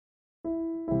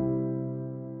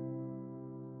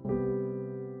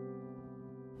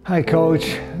Hi, Coach.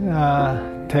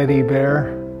 Teddy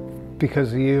Bear,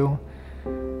 because of you.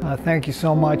 Thank you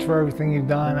so much for everything you've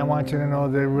done. I want you to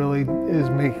know that it really is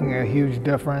making a huge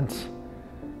difference.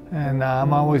 And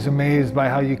I'm always amazed by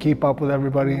how you keep up with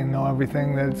everybody and know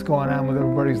everything that's going on with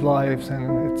everybody's lives.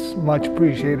 And it's much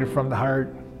appreciated from the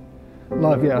heart.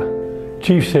 Love you.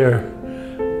 Chief's here.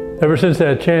 Ever since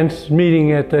that chance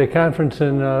meeting at the conference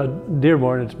in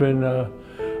Dearborn, it's been an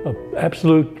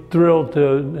absolute thrill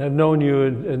to have known you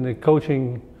in the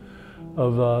coaching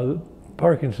of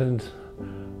Parkinson's.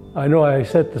 I know I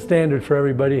set the standard for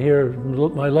everybody here,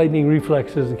 my lightning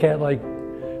reflexes and cat-like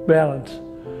balance,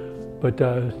 but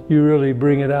you really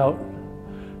bring it out.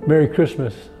 Merry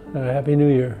Christmas, Happy New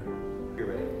Year.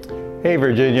 Hey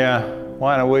Virginia,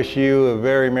 want to wish you a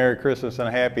very Merry Christmas and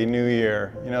a Happy New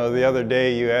Year. You know, the other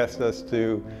day you asked us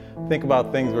to think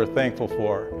about things we're thankful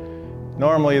for.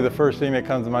 Normally the first thing that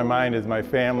comes to my mind is my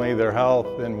family, their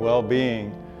health and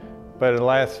well-being. But the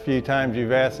last few times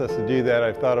you've asked us to do that,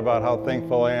 I've thought about how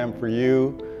thankful I am for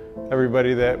you,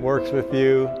 everybody that works with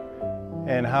you,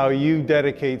 and how you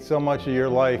dedicate so much of your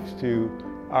life to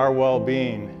our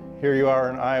well-being. Here you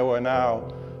are in Iowa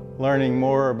now, learning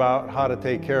more about how to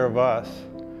take care of us.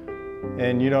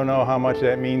 And you don't know how much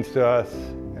that means to us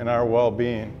and our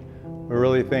well-being. We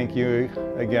really thank you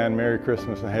again. Merry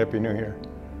Christmas and Happy New Year.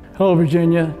 Hello,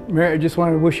 Virginia. I just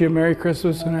wanted to wish you a Merry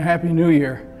Christmas and a Happy New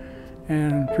Year,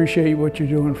 and appreciate what you're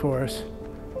doing for us.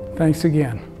 Thanks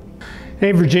again.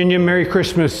 Hey, Virginia, Merry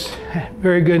Christmas.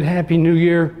 Very good, Happy New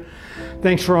Year.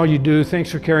 Thanks for all you do.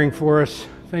 Thanks for caring for us.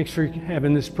 Thanks for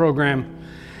having this program.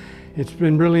 It's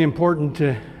been really important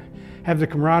to have the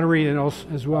camaraderie and also,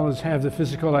 as well as have the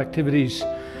physical activities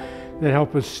that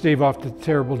help us stave off the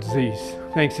terrible disease.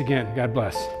 Thanks again. God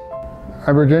bless.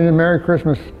 Hi, Virginia. Merry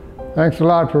Christmas. Thanks a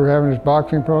lot for having this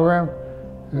boxing program.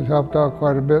 It's helped out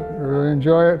quite a bit. I really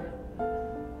enjoy it.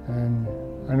 And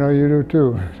I know you do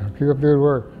too. So keep up the good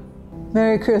work.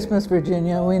 Merry Christmas,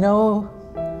 Virginia. We know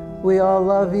we all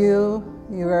love you.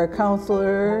 You are a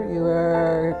counselor. You are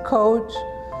our coach.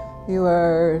 You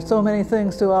are so many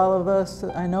things to all of us.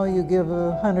 I know you give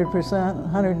 100%,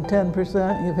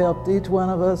 110%. You've helped each one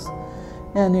of us.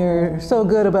 And you're so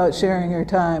good about sharing your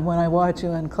time. When I watch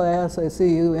you in class, I see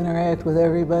you interact with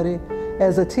everybody.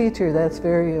 As a teacher, that's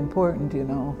very important, you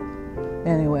know.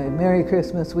 Anyway, Merry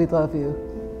Christmas. We love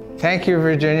you. Thank you,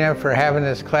 Virginia, for having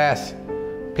this class.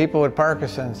 People with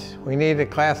Parkinson's, we need a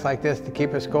class like this to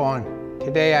keep us going.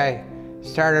 Today I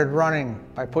started running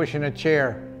by pushing a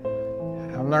chair.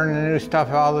 I'm learning new stuff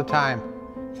all the time.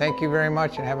 Thank you very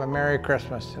much and have a Merry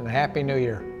Christmas and a Happy New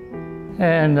Year.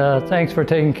 And thanks for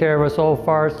taking care of us so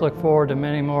far. Look forward to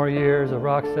many more years of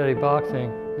rock steady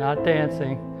boxing, not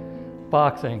dancing,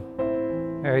 boxing.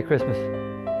 Merry Christmas.